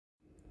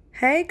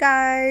Hey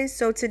guys,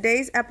 so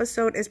today's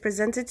episode is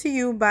presented to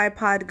you by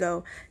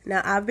Podgo.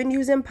 Now, I've been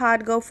using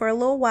Podgo for a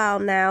little while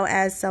now,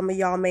 as some of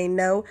y'all may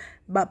know,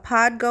 but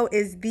Podgo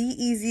is the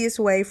easiest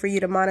way for you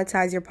to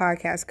monetize your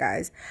podcast,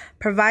 guys.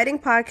 Providing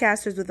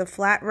podcasters with a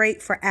flat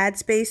rate for ad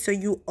space so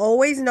you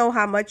always know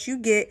how much you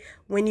get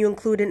when you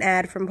include an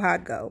ad from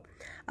Podgo.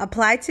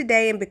 Apply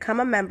today and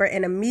become a member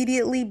and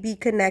immediately be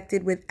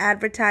connected with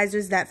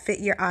advertisers that fit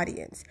your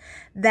audience.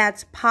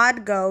 That's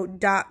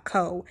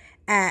podgo.co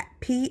at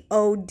podgo.co.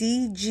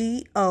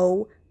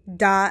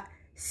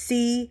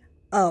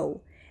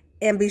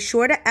 And be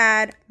sure to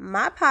add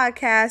my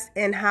podcast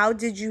and how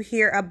did you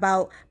hear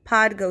about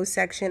Podgo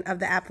section of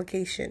the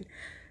application.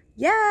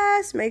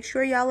 Yes, make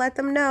sure y'all let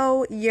them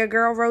know your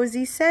girl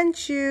Rosey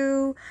sent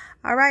you.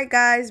 All right,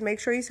 guys,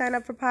 make sure you sign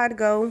up for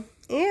Podgo.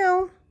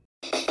 Ew.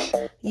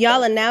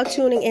 Y'all are now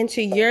tuning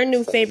into your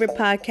new favorite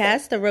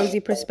podcast, The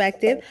Rosey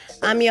Perspective.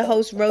 I'm your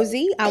host,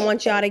 Rosey. I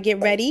want y'all to get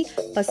ready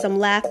for some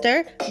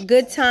laughter,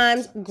 good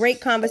times,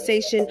 great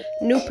conversation,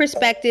 new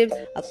perspective.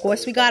 Of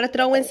course, we got to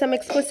throw in some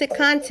explicit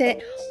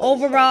content.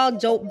 Overall,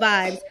 dope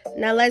vibes.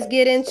 Now let's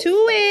get into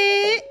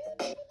it.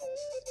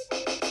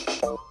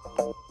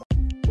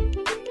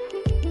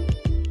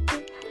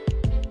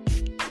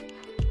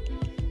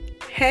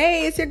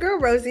 Hey, it's your girl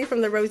Rosey from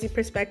the Rosey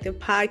Perspective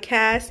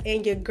podcast,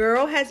 and your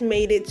girl has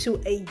made it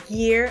to a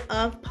year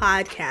of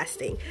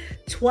podcasting.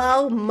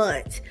 12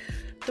 months,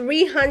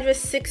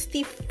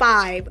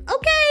 365.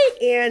 Okay,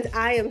 and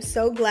I am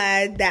so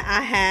glad that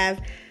I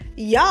have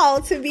y'all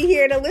to be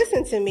here to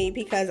listen to me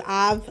because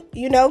I've,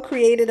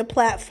 created a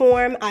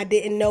platform. I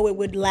didn't know it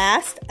would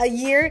last a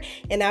year,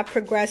 and I've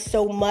progressed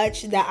so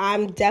much that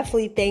I'm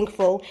definitely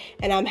thankful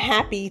and I'm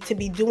happy to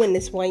be doing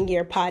this 1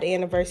 year pod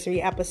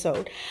anniversary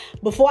episode.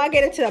 Before I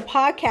get into the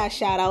podcast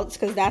shout outs,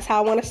 because that's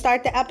how I want to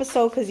start the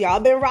episode, because y'all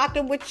been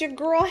rocking with your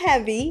girl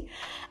heavy,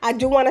 I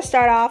do want to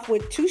start off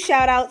with 2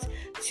 shout outs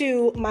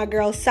to my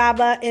girls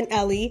Saba and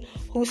Ellie,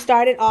 who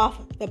started off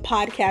the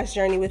podcast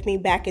journey with me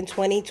back in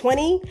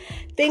 2020.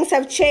 Things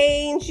have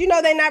changed.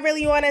 They're not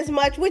really on as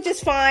much, which is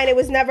fine. It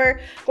was never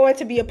going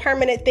to be a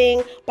permanent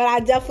thing, but I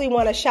definitely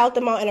want to shout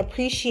them out and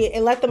appreciate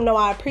and let them know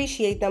I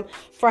appreciate them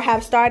for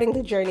starting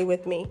the journey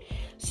with me.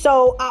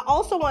 So I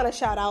also want to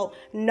shout out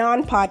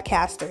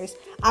non-podcasters.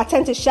 I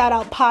tend to shout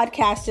out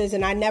podcasters,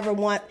 and I never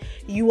want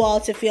you all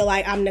to feel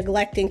like I'm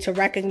neglecting to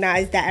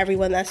recognize that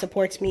everyone that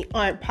supports me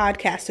aren't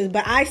podcasters.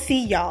 But I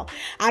see y'all.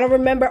 I don't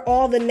remember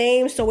all the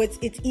names, so it's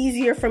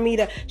easier for me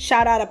to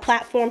shout out a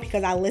platform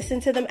because I listen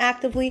to them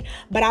actively.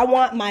 But I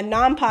want my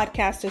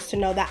non-podcasters to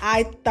know that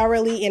I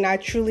thoroughly and I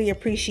truly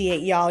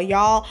appreciate y'all.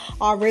 Y'all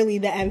are really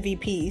the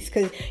MVPs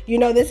because,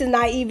 this is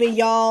not even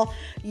y'all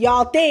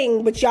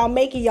thing, but y'all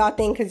make it y'all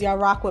thing because y'all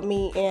rock with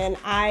me, and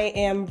I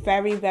am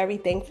very, very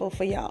thankful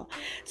for y'all.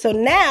 So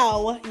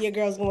now your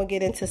girl's going to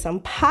get into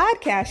some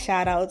podcast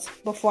shout outs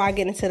before I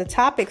get into the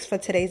topics for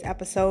today's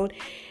episode,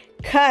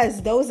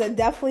 because those are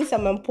definitely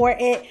some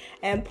important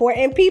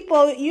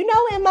people,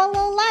 in my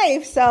little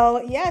life.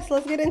 So yes,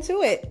 let's get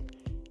into it.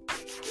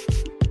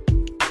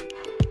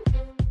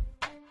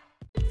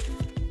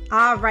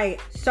 All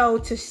right. So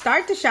to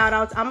start the shout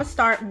outs, I'm going to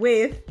start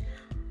with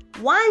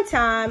Wine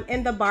Time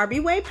and the Barbie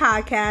Way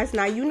podcast.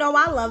 Now,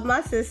 I love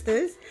my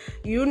sisters.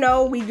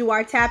 We do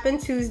our Tap-In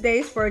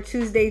Tuesdays for a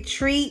Tuesday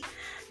treat.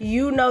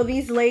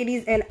 These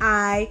ladies and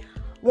I,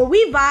 when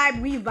we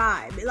vibe, we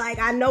vibe. Like,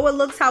 I know it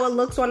looks how it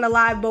looks on the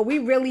live, but we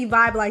really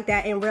vibe like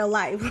that in real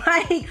life.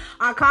 Like,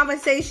 our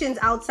conversations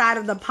outside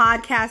of the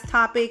podcast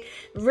topic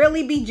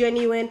really be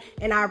genuine,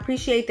 and I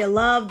appreciate the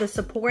love, the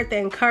support, the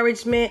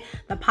encouragement,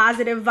 the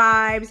positive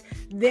vibes,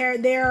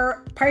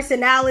 their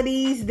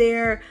personalities,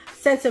 their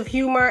sense of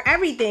humor,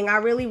 everything. I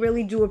really,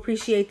 really do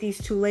appreciate these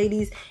 2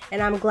 ladies,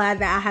 and I'm glad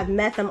that I have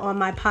met them on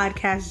my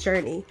podcast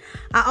journey.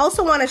 I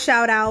also want to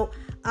shout out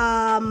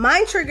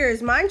Mind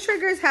Triggers. Mind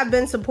Triggers have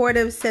been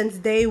supportive since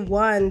day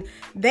one.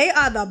 They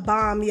are the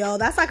bomb, yo.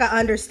 That's like an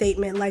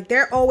understatement. Like,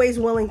 they're always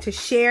willing to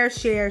share,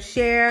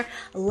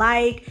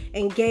 like,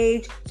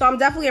 engage. So I'm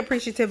definitely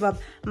appreciative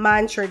of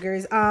Mind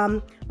Triggers.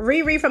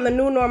 Riri from the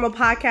New Normal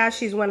podcast,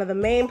 she's one of the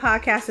main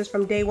podcasters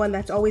from day one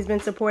that's always been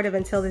supportive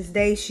until this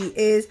day. She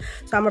is.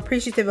 So I'm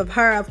appreciative of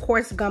her. Of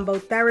course, Gumbo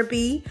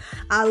Therapy.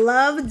 I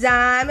love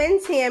Dime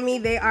and Tammy.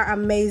 They are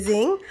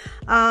amazing.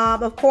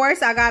 Of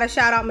course, I gotta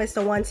shout out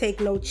Mr. One Take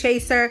No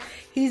Chaser.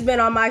 He's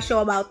been on my show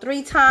about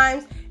 3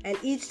 times, and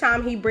each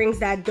time he brings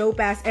that dope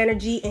ass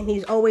energy, and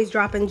he's always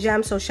dropping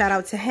gems. So shout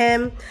out to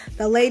him.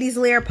 The Ladies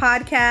Lair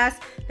podcast.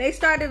 They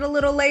started a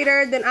little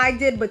later than I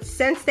did, but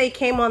since they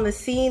came on the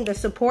scene, the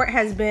support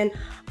has been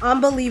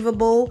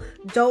unbelievable.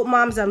 Dope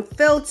Moms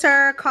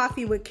Unfiltered,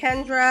 Coffee with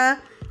Kendra,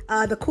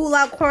 the Cool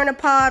Out Corner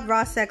Pod,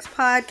 Raw Sex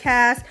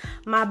Podcast,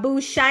 my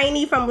boo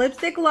Shiny from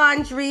Lipstick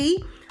Laundry.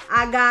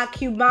 I got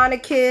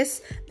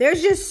Cubanicus.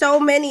 There's just so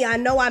many. I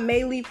know I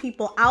may leave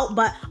people out,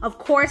 but of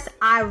course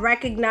I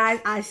recognize,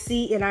 I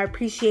see, and I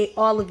appreciate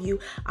all of you.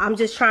 I'm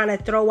just trying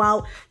to throw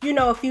out,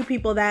 a few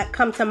people that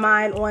come to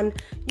mind on,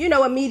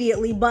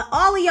 immediately. But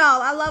all of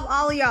y'all, I love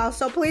all of y'all.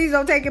 So please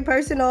don't take it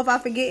personal if I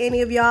forget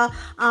any of y'all.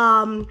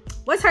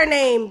 What's her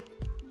name?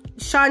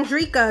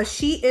 Chandrika,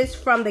 she is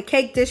from the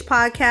Cake Dish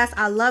podcast.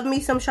 I love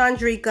me some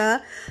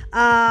Chandrika.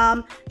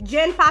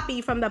 Jen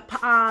Poppy from the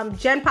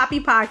Jen Poppy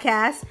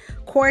podcast.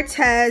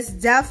 Cortez,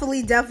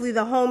 definitely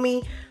the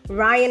homie.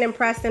 Ryan and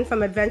Preston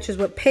from Adventures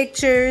with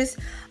Pictures.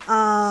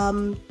 Everybody,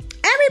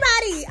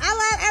 I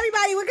love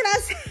everybody. What can I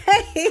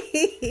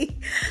say?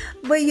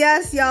 But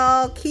yes,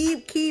 y'all,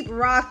 keep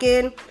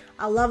rocking.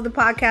 I love the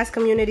podcast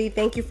community.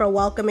 Thank you for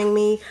welcoming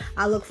me.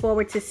 I look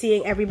forward to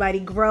seeing everybody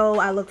grow.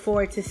 I look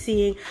forward to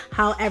seeing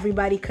how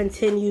everybody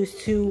continues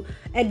to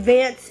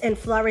advance and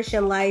flourish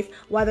in life,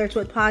 whether it's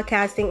with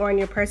podcasting or in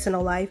your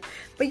personal life.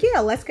 But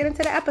yeah, let's get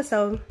into the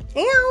episode.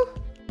 Ew.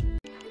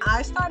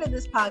 I started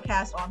this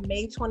podcast on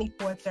May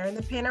 24th during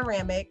the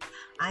panoramic.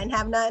 I didn't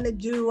have nothing to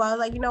do. I was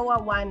like, you know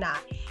what? Why not?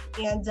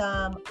 And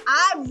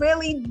I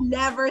really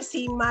never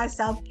seen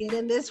myself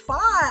getting this far.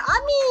 I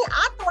mean,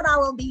 I thought I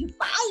would be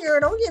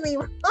fired. Don't get me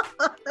wrong.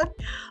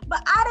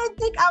 But I didn't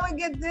think I would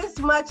get this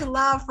much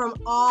love from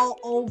all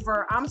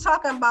over. I'm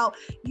talking about,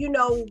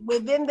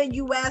 within the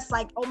U.S.,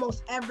 like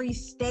almost every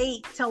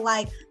state, to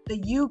like the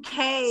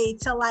UK,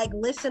 to like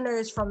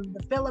listeners from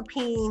the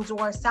Philippines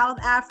or South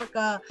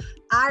Africa,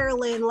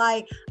 Ireland.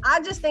 Like,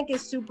 I just think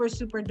it's super,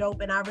 super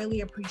dope, and I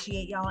really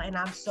appreciate y'all, and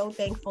I'm so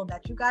thankful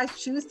that you guys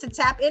choose to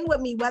tap in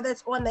with me, whether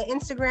it's on the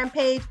Instagram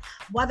page,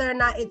 whether or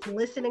not it's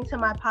listening to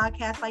my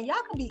podcast. Like,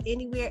 y'all can be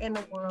anywhere in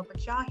the world,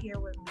 but y'all here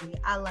with me.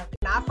 I love it.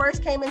 When I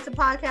first came into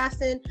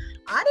podcasting,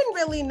 I didn't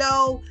really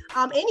know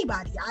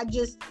anybody. I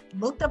just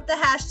looked up the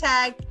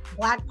hashtag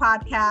Black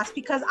Podcast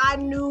because I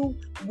knew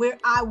where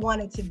I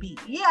wanted to be.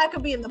 Yeah, I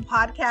could be in the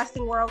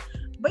podcasting world,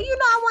 but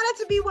I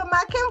wanted to be with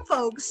my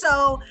kinfolk.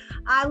 So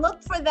I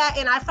looked for that,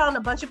 and I found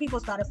a bunch of people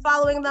started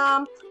following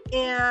them.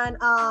 And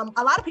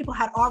a lot of people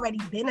had already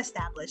been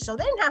established. So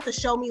they didn't have to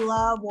show me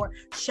love or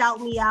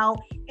shout me out.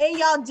 And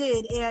y'all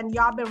did. And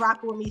y'all been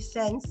rocking with me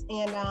since.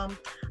 And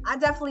I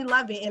definitely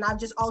love it. And I've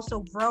just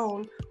also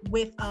grown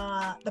with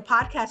the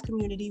podcast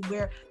community,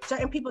 where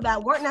certain people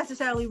that weren't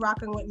necessarily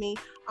rocking with me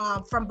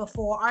from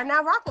before are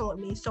now rocking with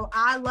me. So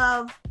I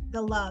love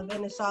the love,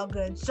 and it's all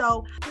good.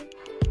 So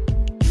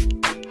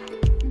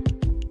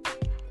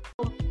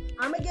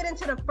I'm going to get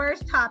into the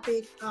first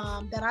topic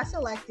that I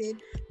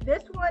selected.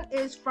 This one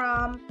is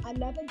from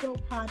another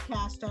dope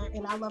podcaster,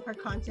 and I love her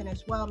content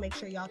as well. Make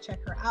sure y'all check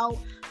her out.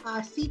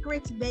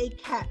 Secrets They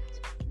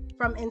Kept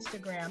from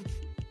Instagram.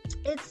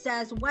 It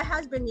says, what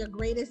has been your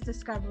greatest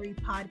discovery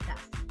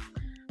podcast?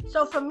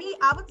 So for me,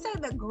 I would say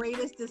the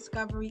greatest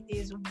discovery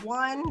is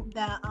one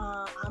that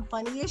I'm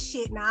funny as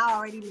shit. Now I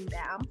already knew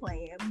that. I'm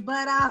playing.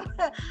 But I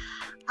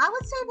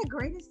would say the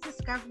greatest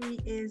discovery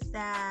is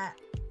that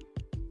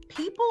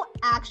people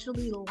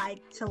actually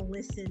like to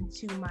listen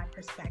to my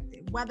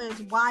perspective, whether it's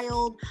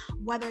wild,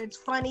 whether it's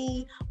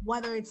funny,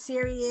 whether it's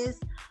serious.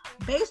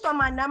 Based on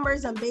my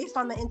numbers and based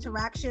on the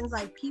interactions,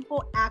 like,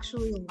 people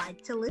actually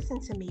like to listen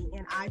to me.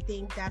 And I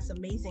think that's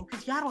amazing,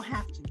 because y'all don't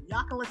have to.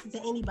 Y'all can listen to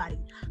anybody.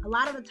 A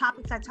lot of the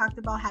topics I talked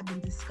about have been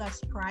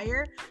discussed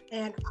prior,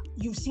 and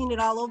you've seen it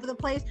all over the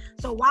place.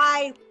 So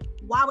why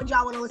would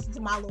y'all want to listen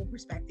to my little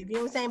perspective? You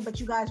know what I'm saying? But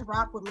you guys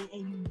rock with me,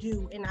 and you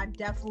do. And I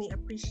definitely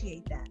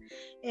appreciate that.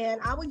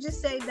 And I would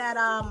just say that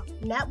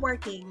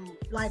networking,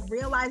 like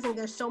realizing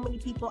there's so many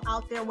people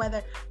out there,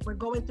 whether we're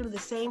going through the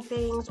same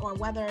things or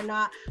whether or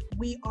not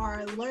we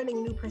are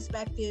learning new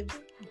perspectives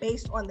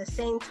based on the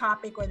same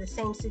topic or the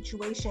same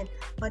situation,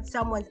 but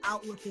someone's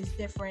outlook is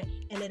different,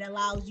 and it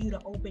allows you to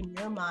open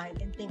your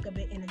mind and think of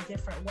it in a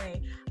different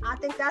way. I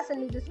think that's a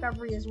new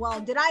discovery as well.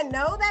 Did I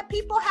know that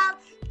people have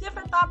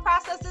different thought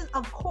processes?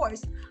 Of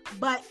course,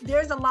 but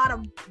there's a lot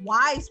of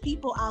wise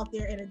people out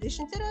there, in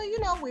addition to the,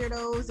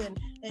 weirdos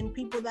and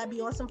people that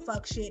be on some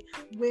fuck shit,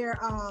 where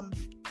I'm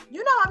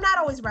not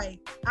always right.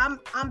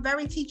 I'm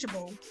very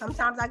teachable.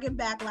 Sometimes I get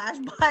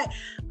backlash, but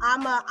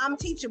I'm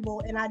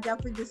teachable, and I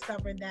definitely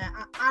discovered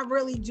that. I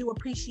really do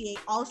appreciate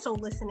also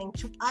listening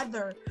to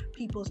other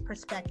people's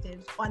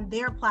perspectives on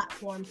their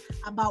platforms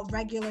about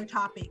regular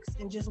topics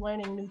and just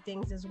learning new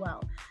things as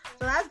well.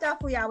 So that's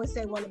definitely, I would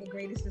say, one of the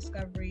greatest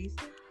discoveries.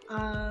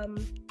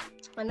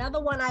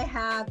 Another one I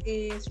have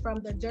is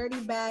from the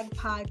Dirty Bag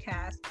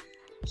podcast.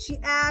 She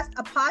asked,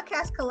 a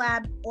podcast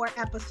collab or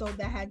episode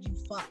that had you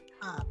fucked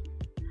up.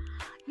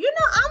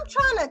 I'm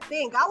trying to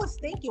think. I was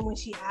thinking when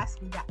she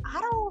asked me that.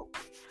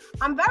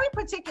 I'm very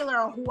particular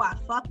on who I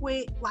fuck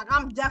with. Like,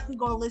 I'm definitely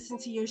going to listen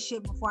to your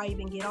shit before I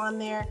even get on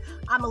there.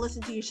 I'm going to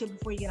listen to your shit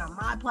before you get on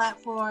my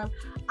platform.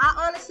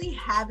 I honestly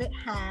haven't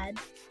had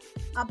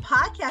a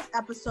podcast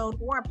episode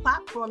or a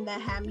platform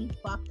that had me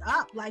fucked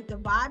up. Like, the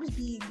vibes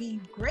be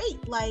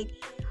great. Like,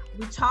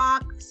 we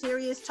talk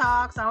serious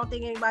talks. I don't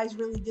think anybody's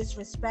really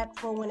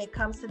disrespectful when it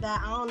comes to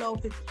that. I don't know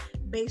if it's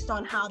based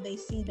on how they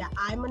see that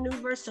I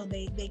maneuver, so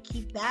they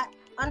keep that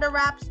under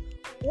wraps,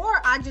 or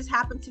I just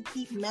happen to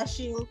keep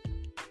meshing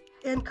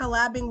and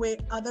collabing with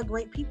other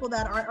great people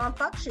that aren't on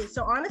fuck shit.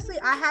 So honestly,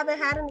 I haven't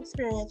had an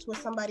experience where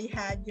somebody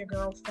had your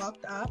girl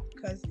fucked up,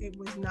 because it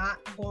was not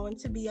going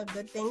to be a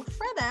good thing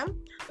for them.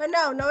 But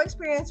no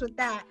experience with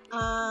that.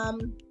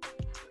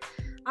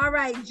 All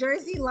right,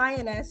 Jersey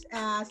Lioness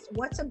asked,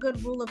 what's a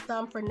good rule of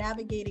thumb for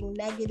navigating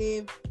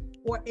negative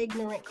or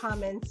ignorant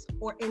comments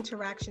or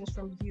interactions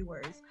from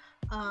viewers?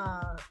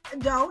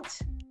 Don't.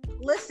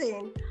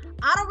 Listen,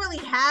 I don't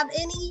really have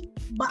any,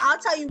 but I'll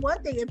tell you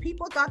one thing. If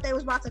people thought they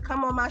was about to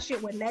come on my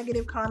shit with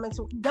negative comments,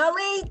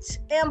 delete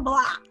and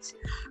blocked.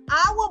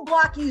 I will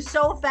block you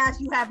so fast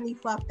you have me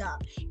fucked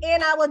up.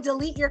 And I will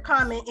delete your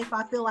comment if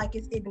I feel like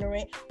it's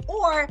ignorant.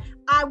 Or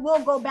I will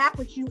go back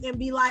with you and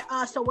be like,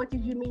 so what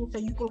did you mean? So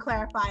you can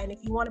clarify. And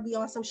if you want to be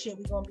on some shit,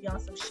 we're going to be on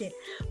some shit.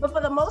 But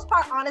for the most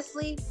part,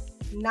 honestly,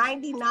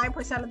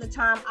 99% of the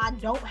time, I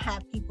don't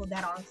have people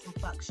that are on some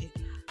fuck shit.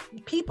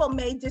 People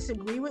may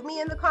disagree with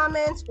me in the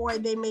comments, or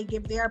they may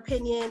give their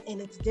opinion and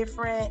it's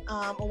different,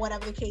 or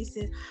whatever the case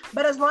is.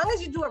 But as long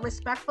as you do it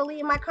respectfully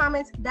in my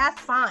comments,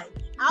 that's fine.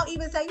 I'll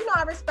even say,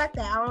 I respect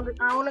that.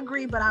 I don't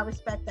agree, but I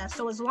respect that.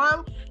 So as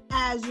long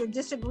as you're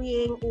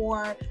disagreeing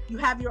or you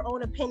have your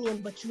own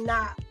opinion, but you're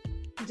not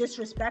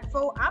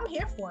disrespectful, I'm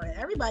here for it.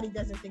 Everybody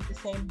doesn't think the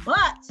same.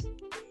 But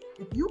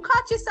if you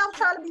caught yourself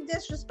trying to be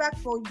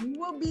disrespectful, you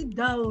will be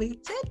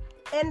deleted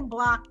and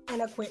blocked in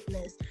a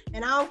quickness.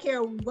 And I don't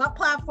care what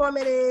platform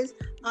it is.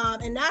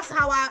 And that's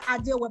how I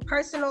deal with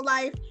personal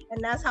life,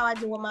 and that's how I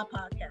deal with my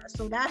podcast.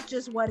 So that's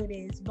just what it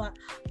is. But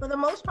for the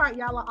most part,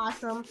 y'all are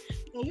awesome.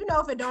 And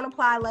if it don't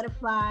apply, let it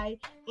fly.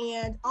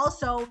 And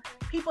also,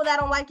 people that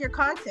don't like your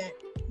content,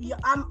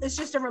 it's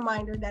just a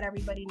reminder that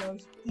everybody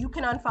knows you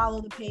can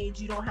unfollow the page.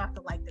 You don't have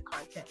to like the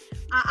content.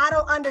 I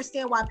don't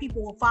understand why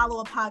people will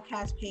follow a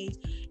podcast page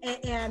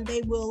and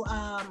they will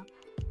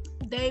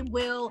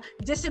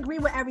disagree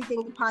with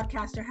everything the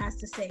podcaster has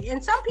to say.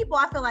 And some people,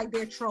 I feel like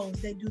they're trolls.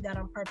 They do that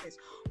on purpose.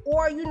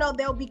 Or,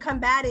 they'll be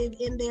combative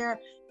in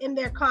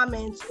their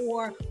comments,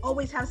 or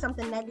always have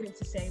something negative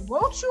to say.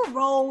 Won't you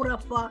roll the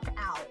fuck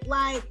out?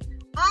 Like,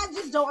 I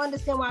just don't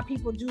understand why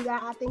people do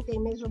that. I think they're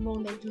miserable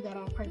and they do that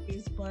on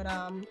purpose.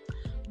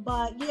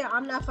 But yeah,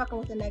 I'm not fucking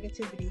with the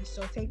negativity.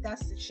 So take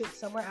that shit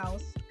somewhere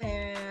else.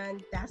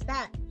 And that's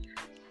that.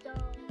 So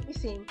let me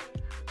see.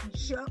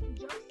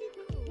 Josie,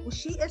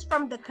 she is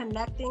from the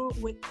Connecting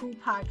with Cool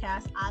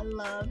podcast. I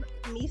love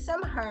me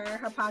some her.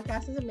 Her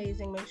podcast is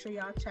amazing. Make sure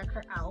y'all check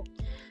her out.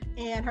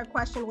 And her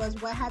question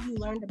was, what have you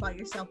learned about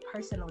yourself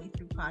personally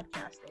through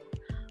podcasting?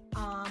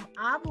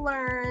 I've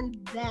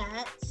learned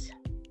that,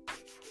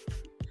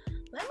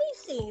 let me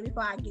see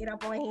before I get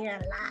up on here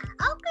and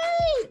lie.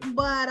 Okay.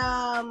 But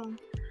I've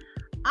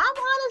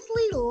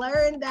honestly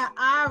learned that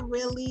I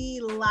really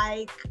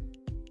like,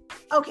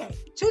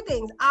 two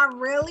things. I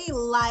really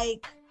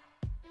like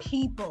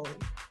people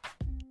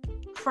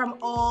from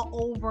all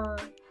over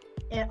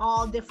and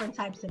all different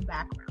types of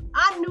backgrounds.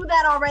 I knew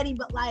that already,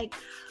 but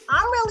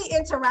I'm really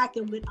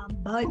interacting with a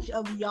bunch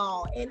of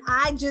y'all, and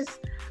I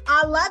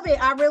love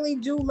it. I really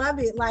do love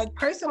it.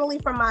 Personally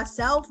for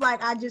myself,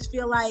 I just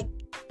feel like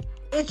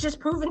it's just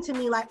proven to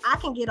me, I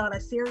can get on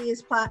a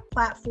serious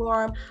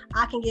platform,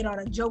 I can get on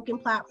a joking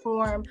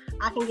platform,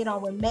 I can get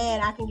on with men,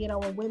 I can get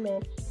on with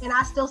women, and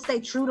I still stay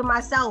true to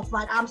myself.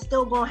 I'm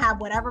still gonna have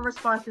whatever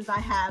responses I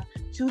have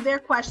to their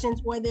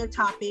questions or their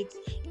topics,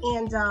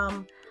 and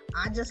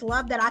I just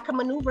love that I can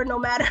maneuver no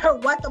matter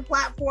what the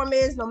platform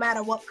is, no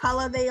matter what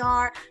color they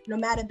are, no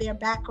matter their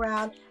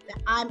background, that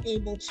I'm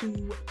able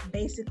to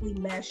basically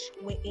mesh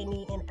with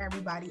any and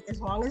everybody, as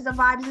long as the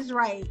vibes is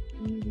right.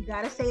 You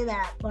gotta say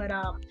that. But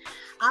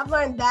I've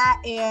learned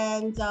that.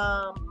 And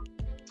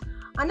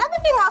another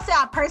thing I'll say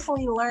I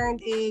personally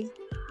learned is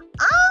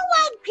I don't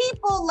like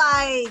people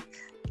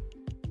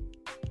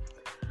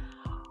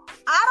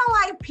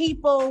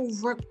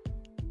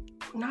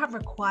not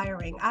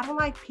requiring. I don't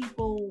like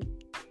people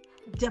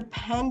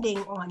depending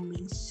on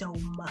me so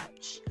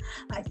much.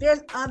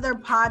 There's other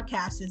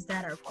podcasters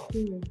that are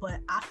cool,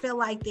 but I feel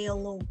like they're a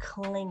little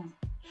clingy,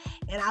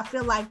 and I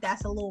feel like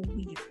that's a little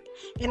weird.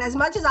 And as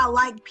much as I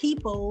like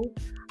people,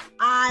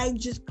 I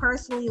just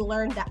personally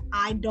learned that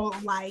I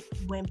don't like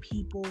when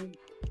people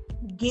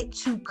get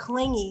too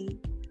clingy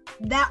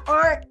that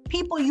aren't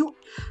people you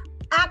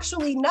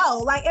actually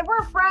know. If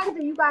we're friends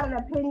and you got an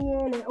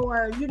opinion,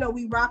 or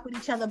we rock with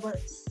each other, but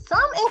some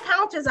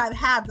encounters I've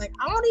had,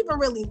 I don't even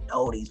really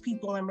know these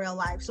people in real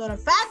life. So the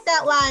fact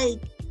that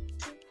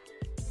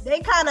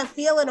they kind of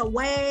feeling a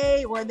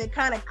way, or they're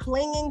kind of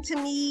clinging to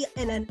me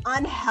in an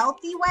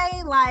unhealthy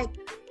way, I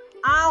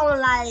don't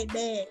like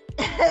that.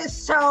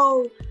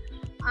 So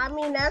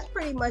that's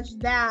pretty much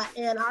that.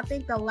 And I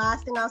think the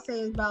last thing I'll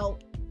say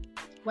about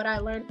what I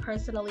learned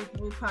personally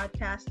through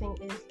podcasting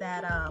is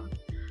that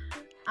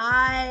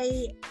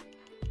I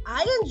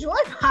enjoy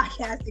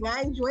podcasting.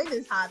 I enjoy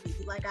this hobby.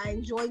 I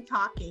enjoy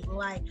talking.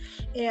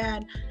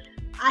 And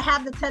I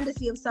have the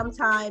tendency of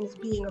sometimes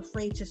being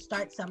afraid to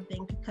start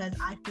something because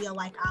I feel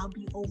like I'll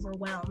be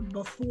overwhelmed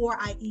before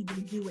I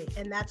even do it.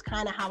 And that's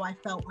kind of how I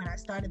felt when I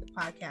started the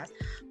podcast.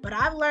 But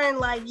I've learned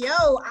like,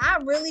 I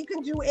really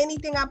can do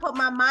anything I put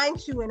my mind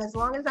to. And as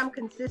long as I'm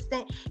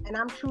consistent and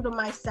I'm true to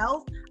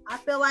myself, I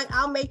feel like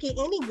I'll make it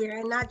anywhere,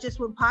 and not just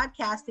with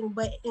podcasting,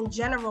 but in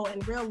general, in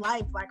real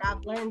life. Like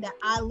I've learned that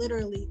I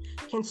literally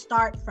can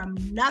start from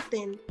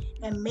nothing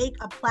and make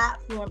a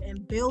platform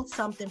and build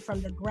something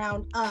from the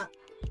ground up,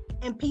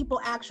 and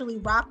people actually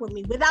rock with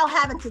me without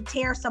having to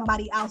tear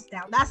somebody else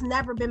down. That's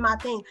never been my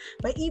thing.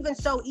 But even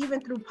so, even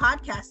through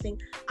podcasting,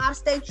 I've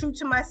stayed true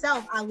to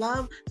myself. I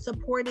love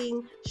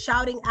supporting,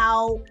 shouting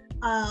out,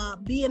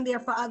 being there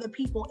for other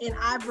people, and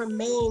I've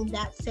remained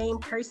that same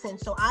person.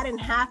 So I didn't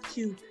have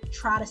to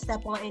try to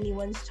step on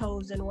anyone's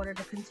toes in order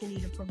to continue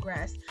to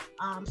progress.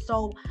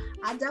 So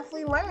I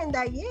definitely learned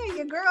that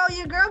your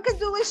girl can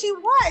do what she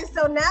wants.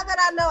 So now that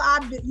I know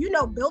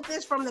I've built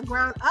this from the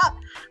ground up,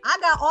 I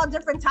got all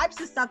different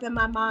types of stuff in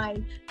my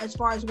mind as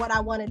far as what I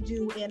want to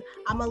do, and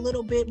I'm a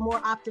little bit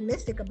more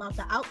optimistic about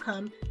the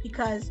outcome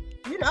because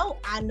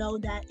I know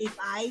that if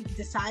I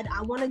decide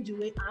I want to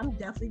do it, I'm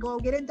definitely going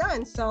to get it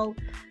done. So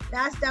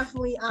that's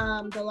definitely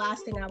the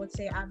last thing I would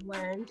say I've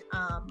learned.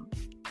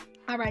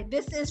 All right,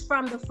 this is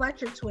from the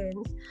Fletcher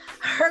twins.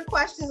 Her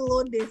question is a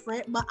little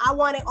different, but I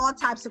wanted all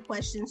types of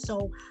questions,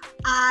 so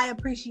I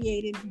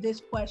appreciated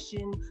this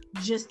question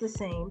just the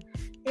same.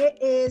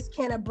 It is,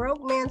 can a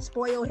broke man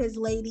spoil his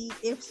lady?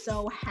 If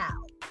so,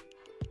 how?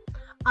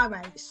 All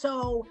right,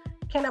 so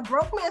can a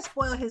broke man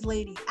spoil his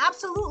lady?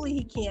 Absolutely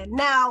he can.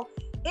 Now,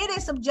 it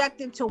is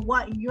subjective to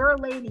what your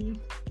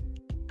lady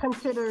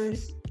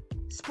considers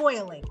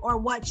spoiling or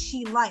what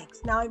she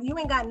likes. Now, if you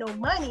ain't got no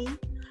money,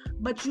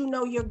 but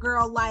your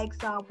girl likes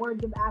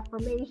words of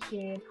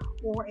affirmation,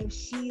 or if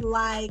she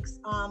likes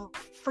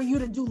for you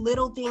to do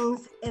little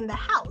things in the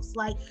house,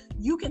 like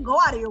you can go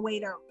out of your way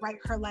to write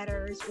her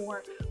letters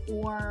or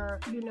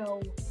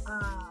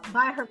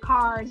buy her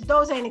cards.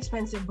 Those ain't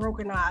expensive,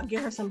 broke or not.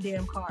 Get her some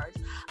damn cards.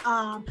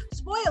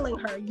 Spoiling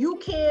her, you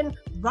can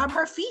rub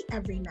her feet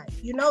every night.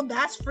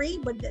 That's free,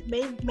 but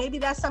maybe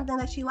that's something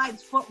that she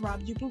likes, foot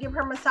rubs. You can give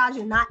her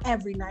massages, not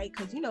every night,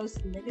 because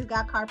niggas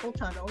got carpal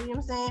tunnel, you know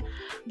what I'm saying?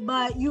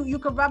 But you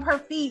can rub her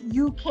feet.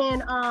 You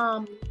can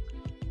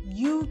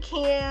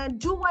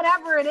do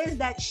whatever it is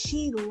that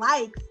she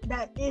likes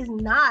that is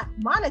not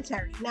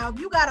monetary. Now, if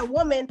you got a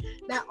woman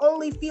that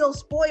only feels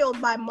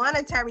spoiled by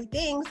monetary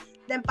things,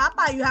 then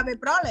papa, you have a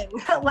problem.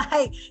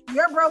 Like,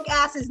 your broke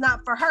ass is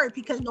not for her,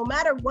 because no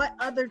matter what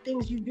other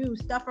things you do,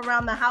 stuff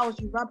around the house,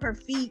 you rub her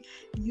feet,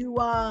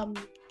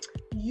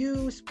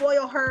 you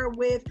spoil her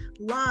with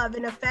love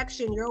and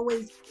affection, you're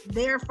always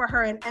there for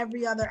her in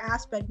every other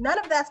aspect, none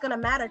of that's going to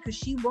matter because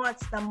she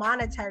wants the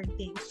monetary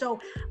thing. So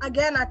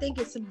again, I think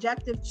it's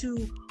subjective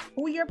to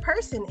who your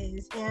person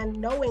is and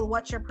knowing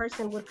what your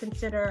person would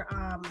consider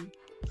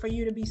for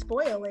you to be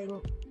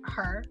spoiling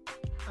her.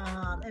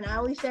 And I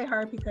only say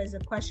her because the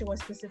question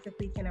was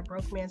specifically, can a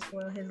broke man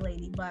spoil his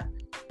lady? But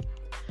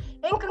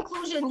in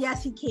conclusion,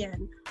 yes, he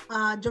can.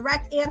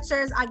 Direct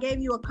answers, I gave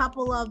you a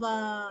couple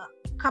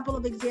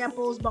of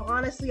examples, but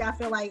honestly, I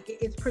feel like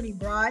it's pretty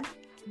broad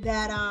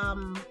that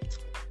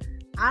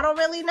I don't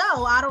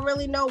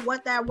really know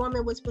what that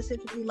woman would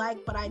specifically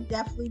like, but I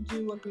definitely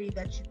do agree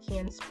that you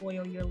can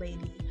spoil your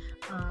lady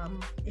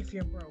if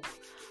you're broke.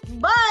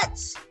 But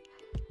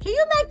can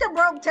you make the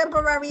broke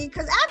temporary?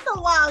 Because after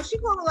a while, she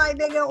gonna be like,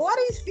 nigga, all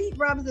these feet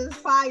rubs is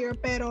fire,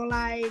 pero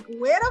like,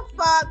 where the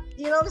fuck?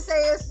 You know what I'm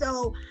saying?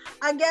 So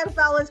again,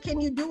 fellas, can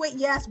you do it?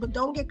 Yes, but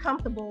don't get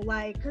comfortable,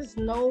 like, because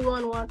no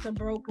one wants a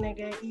broke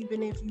nigga,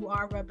 even if you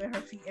are rubbing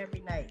her feet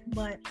every night.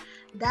 But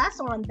that's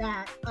on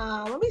that.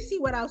 Let me see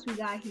what else we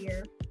got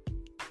here.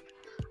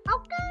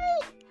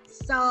 Okay,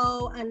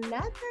 so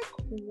another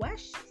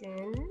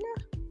question.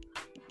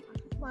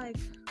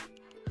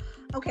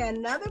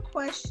 Another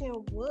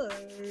question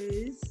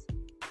was,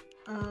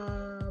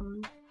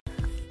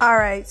 all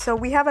right, so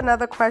we have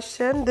another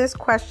question. This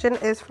question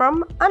is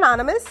from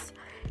Anonymous,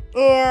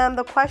 and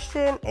the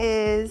question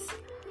is,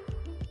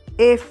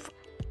 if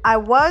I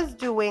was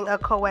doing a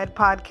co-ed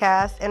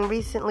podcast and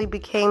recently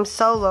became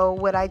solo,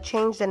 would I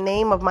change the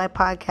name of my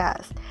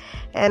podcast?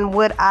 And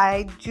would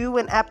I do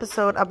an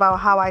episode about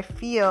how I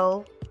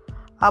feel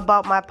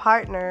about my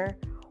partner,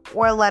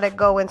 or let it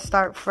go and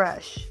start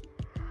fresh?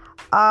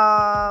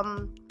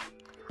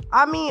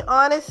 I mean,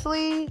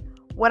 honestly,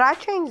 would I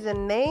change the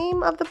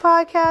name of the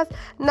podcast?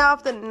 Now,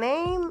 if the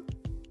name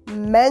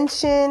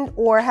mentioned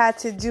or had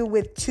to do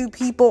with two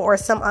people or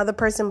some other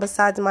person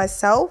besides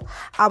myself,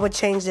 I would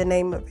change the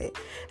name of it.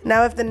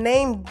 Now, if the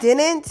name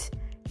didn't,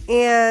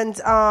 and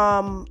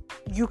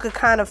you could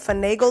kind of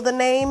finagle the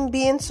name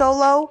being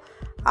solo,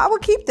 I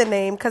would keep the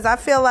name, because I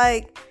feel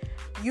like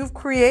you've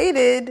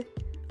created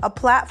a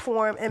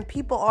platform and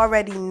people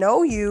already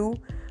know you,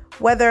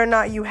 whether or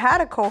not you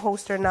had a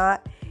co-host or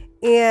not,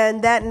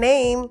 and that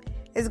name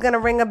is going to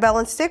ring a bell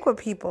and stick with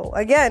people.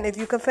 Again, if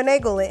you can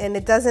finagle it and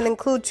it doesn't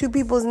include two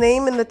people's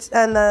name in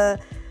the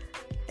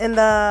in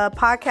the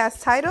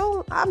podcast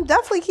title, I'm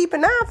definitely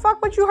keeping that.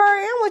 Fuck what you heard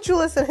and what you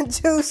listening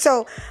to.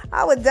 So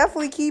I would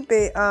definitely keep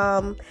it.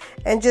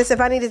 And just if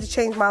I needed to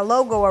change my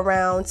logo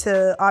around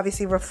to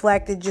obviously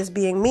reflect it just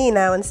being me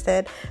now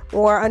instead,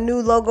 or a new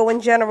logo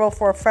in general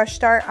for a fresh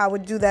start, I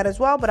would do that as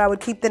well. But I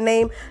would keep the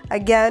name.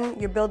 Again,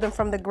 you're building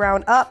from the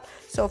ground up.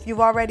 So if you've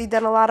already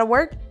done a lot of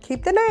work,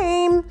 keep the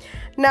name.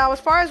 Now, as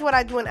far as what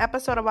I do an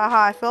episode about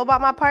how I feel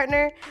about my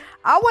partner,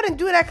 I wouldn't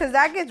do that because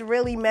that gets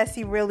really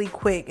messy really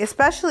quick,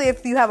 especially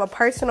if you have a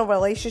personal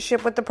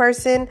relationship with the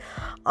person.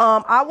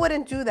 I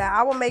wouldn't do that.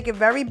 I would make it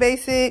very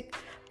basic.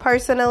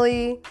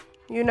 Personally,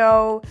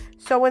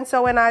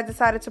 so-and-so and I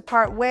decided to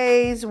part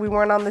ways. We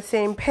weren't on the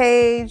same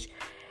page.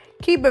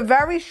 Keep it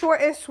very short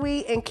and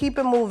sweet and keep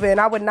it moving.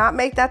 I would not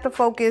make that the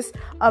focus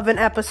of an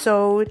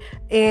episode.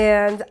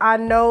 And I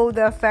know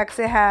the effects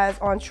it has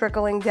on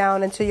trickling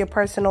down into your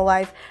personal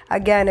life.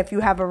 Again, if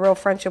you have a real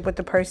friendship with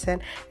the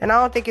person. And I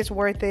don't think it's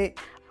worth it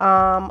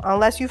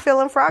unless you're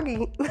feeling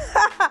froggy.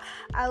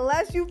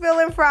 Unless you're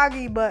feeling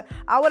froggy. But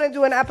I wouldn't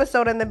do an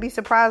episode and then be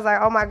surprised like,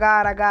 oh my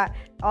God, I got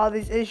all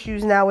these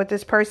issues now with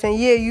this person.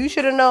 Yeah, you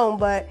should have known.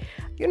 But,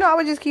 I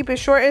would just keep it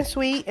short and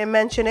sweet and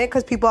mention it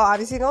because people are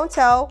obviously going to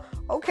tell.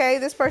 Okay,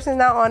 this person's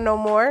not on no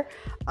more.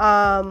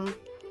 Would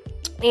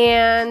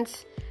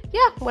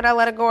I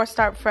let it go or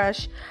start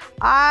fresh?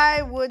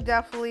 I would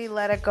definitely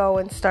let it go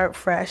and start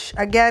fresh.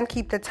 Again,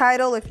 keep the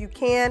title if you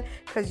can,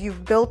 because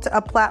you've built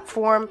a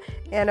platform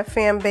and a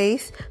fan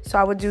base. So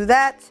I would do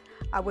that.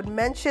 I would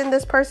mention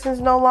this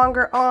person's no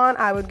longer on.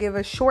 I would give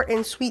a short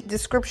and sweet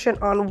description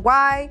on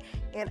why,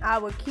 and I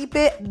would keep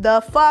it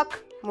the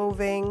fuck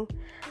moving.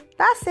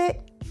 That's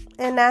it,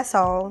 and that's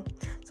all.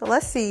 So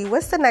let's see,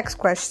 what's the next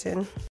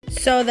question?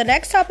 So the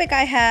next topic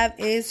I have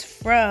is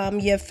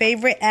from your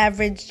favorite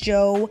Average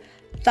Joe,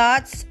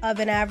 Thoughts of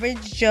an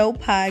Average Joe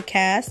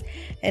podcast.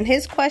 And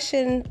his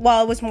question,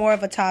 well, it was more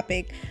of a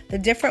topic, the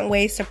different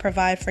ways to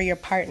provide for your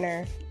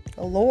partner.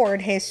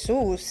 Lord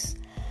Jesus.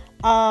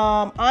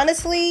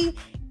 Honestly,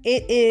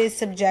 it is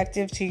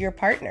subjective to your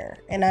partner.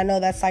 And I know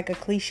that's like a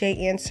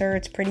cliche answer.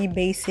 It's pretty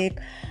basic.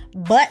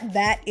 But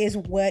that is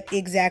what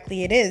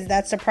exactly it is.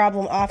 That's the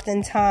problem.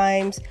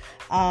 Oftentimes,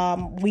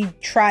 we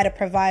try to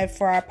provide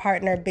for our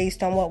partner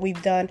based on what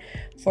we've done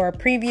for a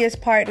previous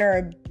partner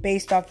or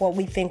based off what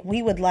we think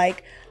we would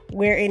like,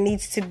 where it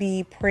needs to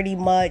be pretty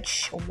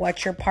much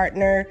what your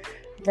partner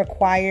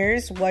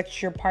requires,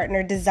 what your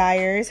partner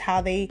desires,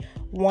 how they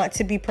want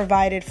to be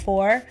provided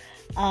for.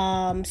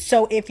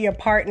 So if your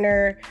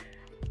partner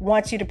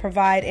wants you to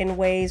provide in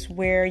ways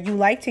where you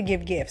like to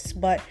give gifts,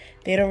 but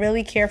they don't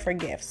really care for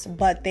gifts,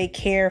 but they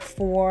care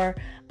for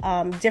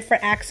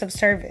different acts of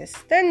service,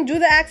 then do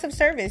the acts of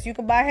service. You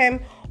could buy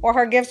him or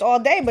her gifts all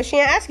day, but she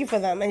didn't ask you for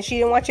them and she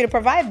didn't want you to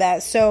provide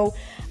that. So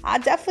I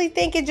definitely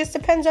think it just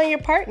depends on your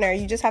partner.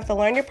 You just have to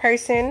learn your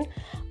person,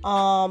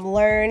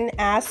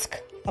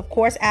 ask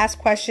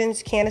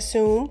questions, can't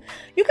assume.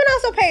 You can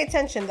also pay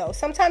attention though.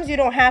 Sometimes you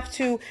don't have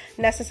to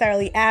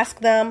necessarily ask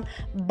them,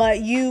 but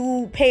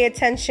you pay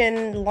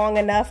attention long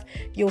enough,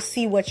 you'll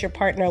see what your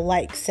partner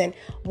likes and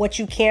what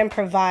you can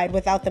provide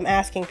without them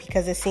asking,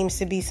 because it seems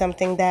to be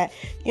something that,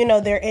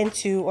 they're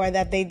into or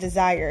that they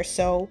desire.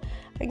 So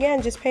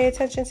again, just pay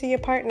attention to your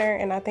partner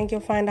and I think you'll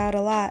find out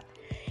a lot.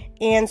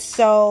 And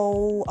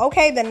so,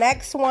 okay, the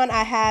next one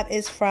I have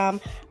is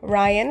from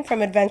Ryan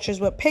from Adventures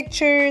with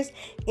Pictures.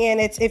 And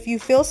it's, if you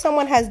feel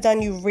someone has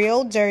done you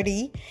real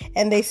dirty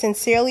and they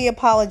sincerely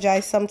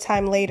apologize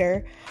sometime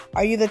later,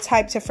 are you the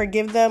type to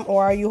forgive them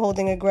or are you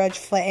holding a grudge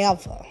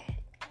forever?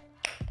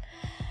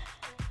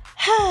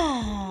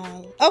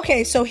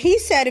 Okay, so he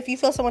said if you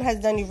feel someone has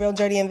done you real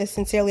dirty and they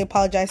sincerely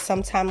apologize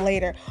sometime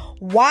later.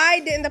 Why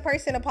didn't the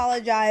person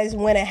apologize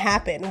when it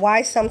happened?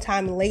 Why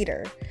sometime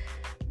later?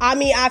 I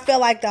mean, I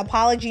feel like the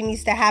apology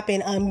needs to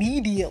happen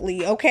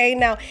immediately, okay?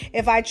 Now,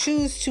 if I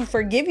choose to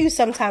forgive you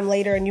sometime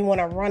later and you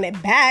want to run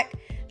it back,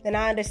 then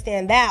I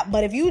understand that.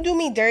 But if you do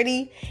me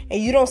dirty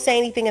and you don't say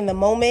anything in the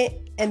moment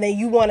and then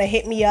you want to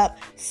hit me up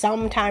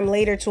sometime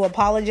later to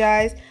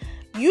apologize,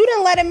 you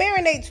didn't let it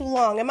marinate too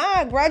long. Am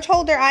I a grudge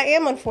holder? I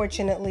am,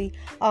 unfortunately.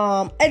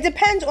 It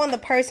depends on the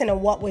person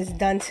and what was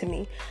done to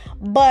me.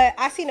 But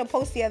I seen a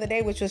post the other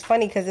day, which was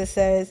funny because it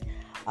says,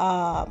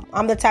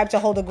 I'm the type to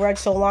hold a grudge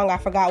so long I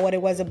forgot what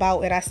it was about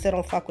and I still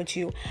don't fuck with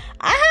you.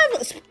 I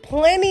have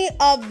plenty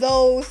of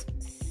those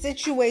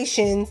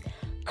situations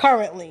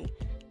currently,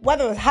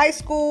 whether it was high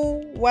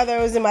school, whether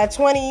it was in my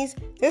 20s.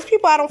 There's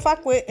people I don't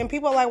fuck with and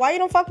people are like, why you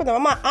don't fuck with them?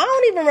 I'm like, I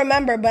don't even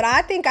remember, but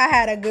I think I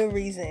had a good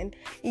reason.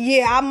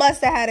 Yeah, I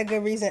must have had a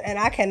good reason and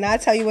I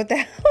cannot tell you what the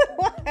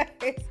hell it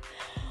was.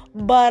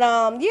 But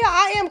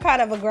I am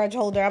kind of a grudge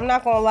holder, I'm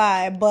not gonna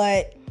lie.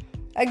 But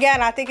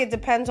again, I think it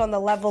depends on the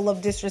level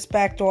of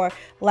disrespect or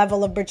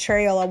level of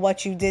betrayal of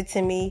what you did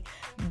to me.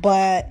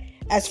 But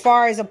as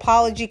far as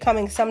apology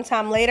coming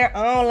sometime later,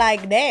 I don't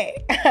like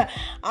that.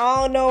 I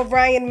don't know if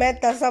Ryan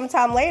meant that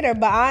sometime later,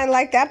 but I didn't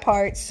like that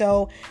part.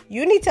 So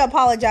you need to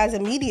apologize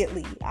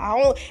immediately.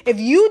 If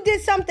you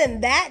did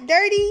something that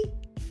dirty,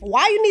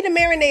 Why you need to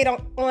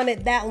marinate on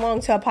it that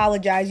long to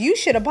apologize? You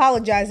should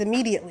apologize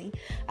immediately.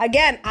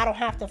 Again, I don't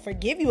have to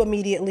forgive you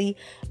immediately,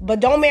 but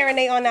don't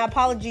marinate on that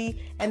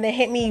apology and then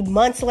hit me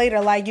months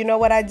later like, you know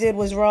what I did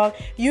was wrong.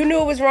 You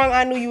knew it was wrong.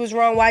 I knew you was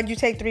wrong. Why'd you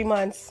take 3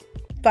 months?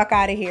 Fuck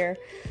out of here.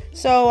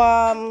 So,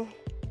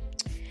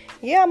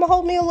 yeah, I'm going to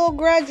hold me a little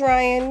grudge,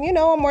 Ryan. You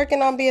know, I'm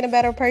working on being a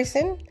better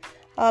person.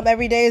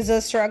 Every day is a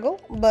struggle,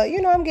 but,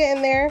 you know, I'm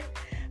getting there.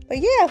 But,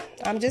 yeah,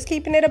 I'm just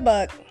keeping it a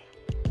buck.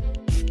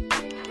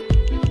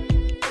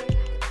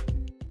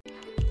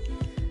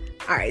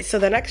 All right, so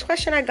the next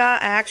question I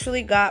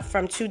actually got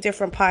from 2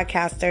 different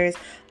podcasters.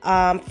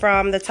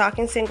 From the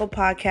Talking Single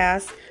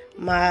podcast,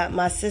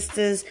 my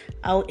sisters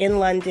out in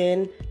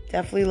London.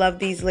 Definitely love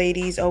these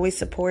ladies, always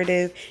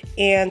supportive.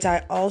 And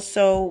I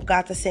also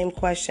got the same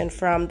question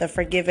from the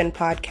Forgiven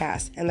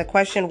podcast. And the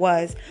question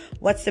was,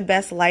 what's the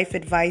best life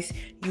advice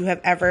you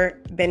have ever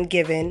been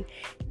given?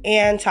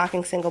 And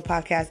Talking Single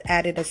podcast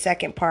added a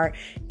second part.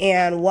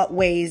 And what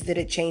ways did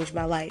it change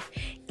my life?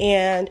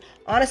 And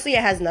honestly,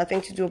 it has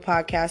nothing to do with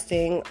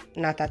podcasting.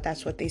 Not that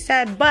that's what they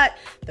said, but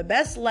the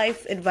best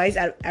life advice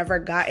I've ever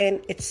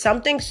gotten, it's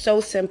something so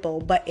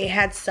simple, but it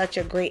had such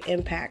a great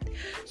impact.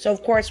 So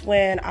of course,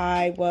 when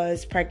I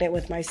was pregnant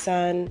with my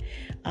son,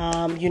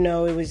 you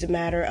know, it was a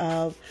matter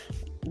of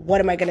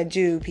what am I going to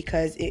do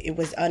because it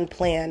was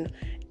unplanned.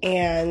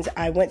 And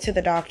I went to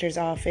the doctor's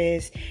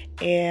office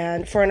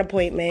and for an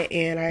appointment,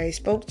 and I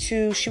spoke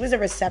to, she was a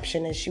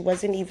receptionist. She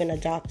wasn't even a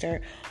doctor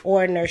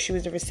or a nurse. She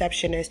was a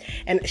receptionist,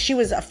 and she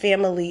was a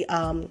family.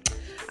 I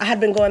had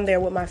been going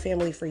there with my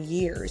family for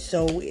years.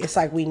 So it's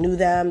like we knew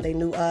them. They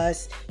knew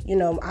us. You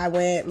know, I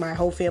went, my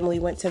whole family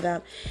went to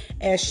them.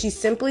 And she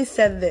simply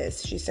said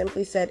this. She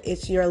simply said,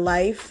 it's your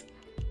life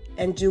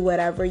and do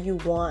whatever you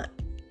want.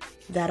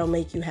 That'll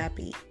make you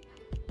happy.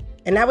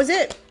 And that was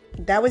it.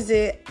 That was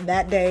it.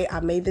 That day, I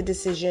made the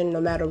decision, no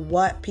matter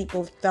what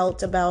people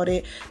felt about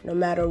it, no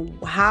matter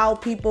how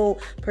people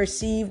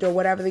perceived or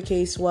whatever the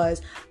case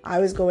was, I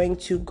was going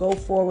to go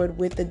forward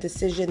with the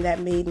decision that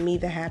made me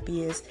the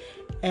happiest.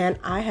 And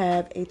I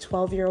have a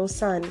 12-year-old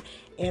son,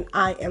 and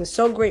I am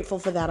so grateful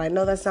for that. I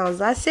know that sounds,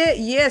 that's it.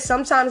 Yeah,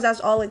 sometimes that's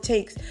all it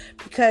takes,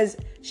 because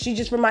she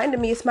just reminded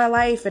me it's my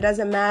life. It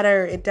doesn't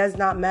matter. It does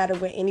not matter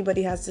what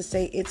anybody has to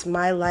say. It's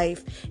my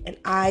life, and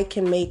I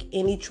can make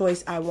any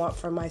choice I want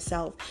for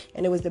myself.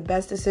 And it was the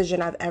best decision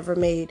I've ever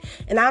made.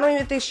 And I don't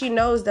even think she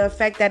knows the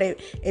effect that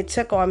it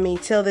took on me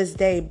till this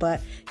day.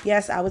 But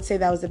yes, I would say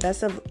that was the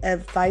best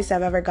advice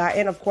I've ever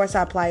gotten. Of course,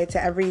 I apply it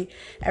to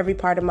every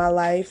part of my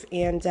life.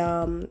 And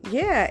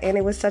yeah, and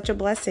it was such a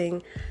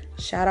blessing.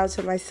 Shout out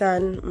to my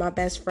son, my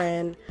best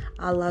friend.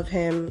 I love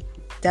him.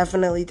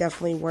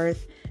 Definitely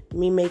worth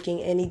me making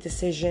any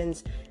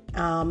decisions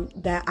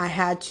that I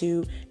had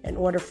to in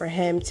order for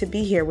him to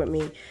be here with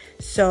me.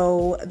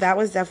 So that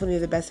was definitely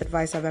the best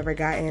advice I've ever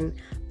gotten.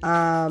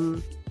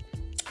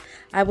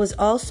 I was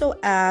also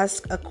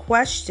asked a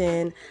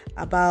question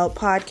about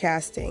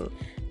podcasting.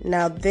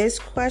 Now, this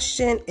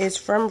question is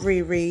from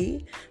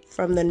Riri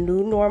from the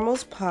New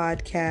Normals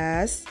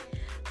podcast.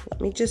 Let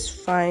me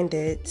just find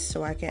it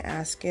so I can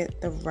ask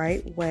it the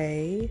right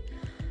way.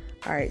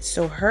 All right,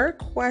 so her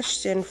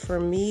question for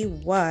me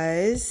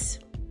was,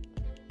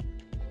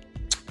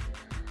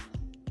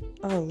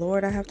 oh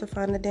Lord, I have to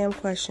find the damn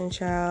question,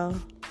 child.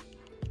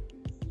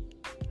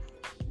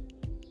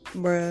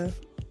 Bruh.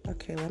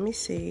 Okay, let me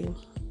see.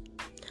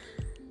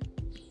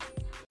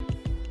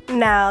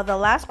 Now, the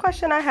last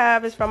question I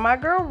have is from my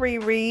girl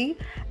Riri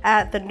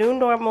at the New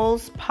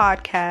Normals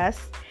podcast.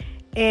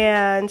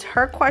 And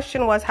her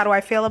question was, how do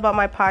I feel about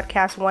my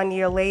podcast 1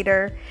 year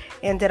later?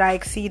 And did I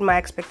exceed my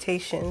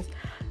expectations?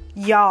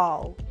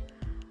 Y'all,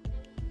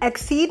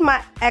 exceed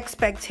my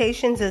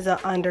expectations is an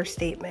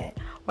understatement.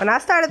 When I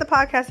started the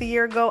podcast a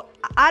year ago,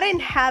 I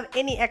didn't have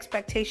any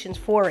expectations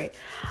for it.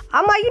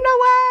 I'm like, you know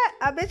what?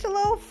 I bitch a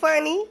little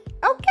funny.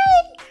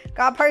 Okay.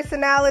 Got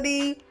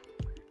personality.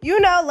 You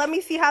know, let me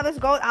see how this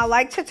goes. I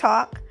like to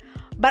talk.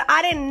 But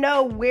I didn't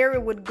know where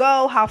it would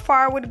go, how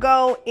far it would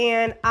go.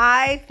 And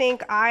I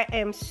think I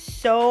am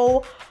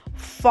so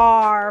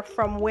far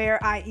from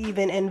where I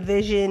even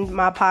envisioned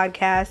my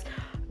podcast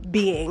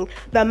being.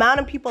 The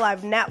amount of people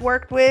I've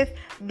networked with,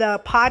 the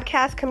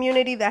podcast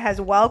community that has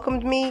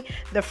welcomed me,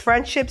 the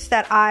friendships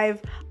that I've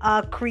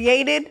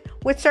created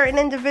with certain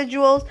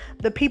individuals,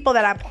 the people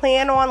that I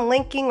plan on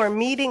linking or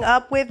meeting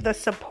up with, the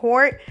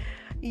support.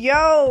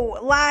 Yo,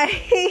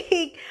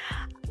 like...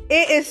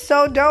 It is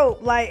so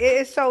dope. Like,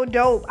 it is so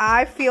dope.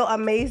 I feel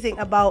amazing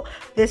about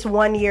this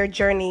 1 year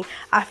journey.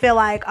 I feel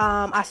like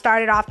I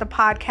started off the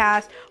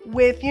podcast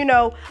with, you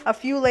know, a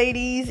few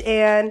ladies,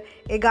 and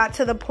it got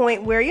to the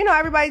point where, you know,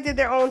 everybody did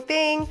their own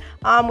thing,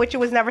 which it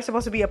was never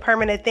supposed to be a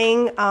permanent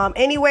thing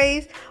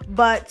anyways.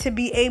 But to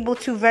be able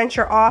to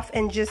venture off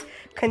and just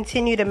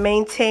continue to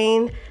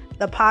maintain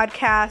the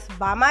podcast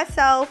by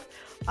myself,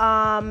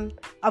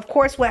 of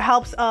course, what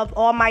helps of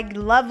all my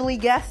lovely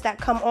guests that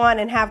come on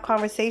and have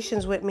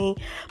conversations with me.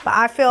 But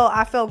I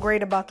feel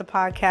great about the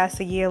podcast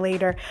a year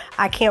later.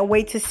 I can't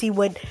wait to see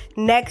what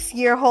next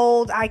year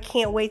holds. I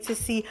can't wait to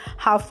see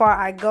how far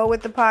I go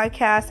with the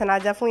podcast. And I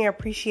definitely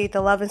appreciate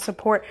the love and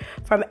support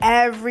from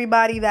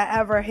everybody that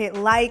ever hit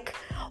like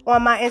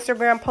on my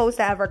Instagram post,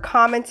 that ever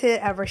commented,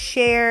 ever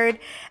shared,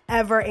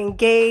 ever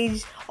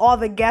engaged. All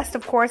the guests,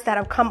 of course, that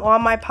have come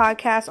on my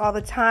podcast all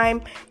the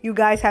time. You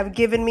guys have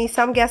given me.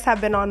 Some guests have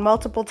been on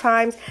multiple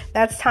times.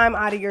 That's time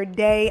out of your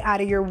day,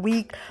 out of your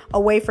week,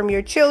 away from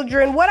your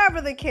children, whatever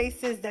the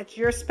case is that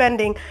you're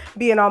spending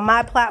being on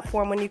my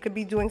platform when you could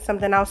be doing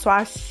something else. So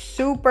I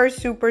super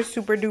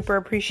duper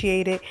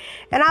appreciate it.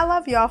 And I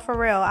love y'all, for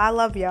real. I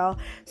love y'all.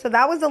 So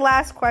that was the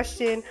last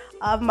question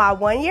of my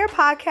 1 year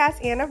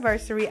podcast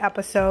anniversary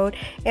episode.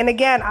 And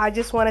again, I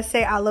just want to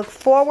say I look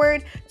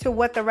forward to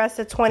what the rest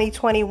of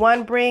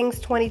 2021 brings,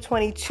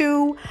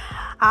 2022.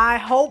 I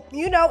hope,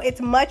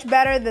 it's much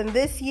better than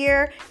this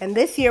year. And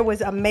this year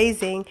was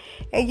amazing.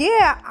 And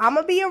yeah, I'm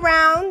going to be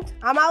around.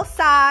 I'm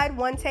outside.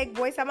 One Take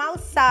Voice. I'm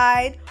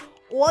outside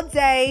all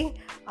day.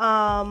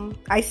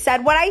 I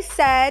said what I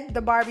said,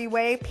 the Barbie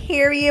way,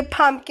 period,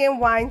 pumpkin,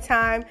 wine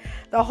time.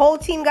 The whole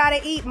team got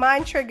to eat.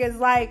 Mind triggers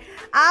like,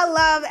 I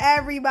love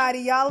everybody.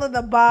 Y'all are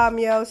the bomb,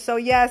 yo. So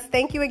yes,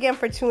 thank you again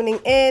for tuning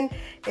in.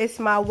 It's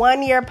my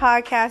 1 year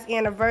podcast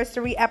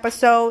anniversary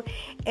episode,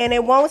 and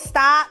it won't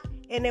stop,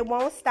 and it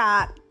won't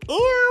stop.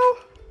 Ew.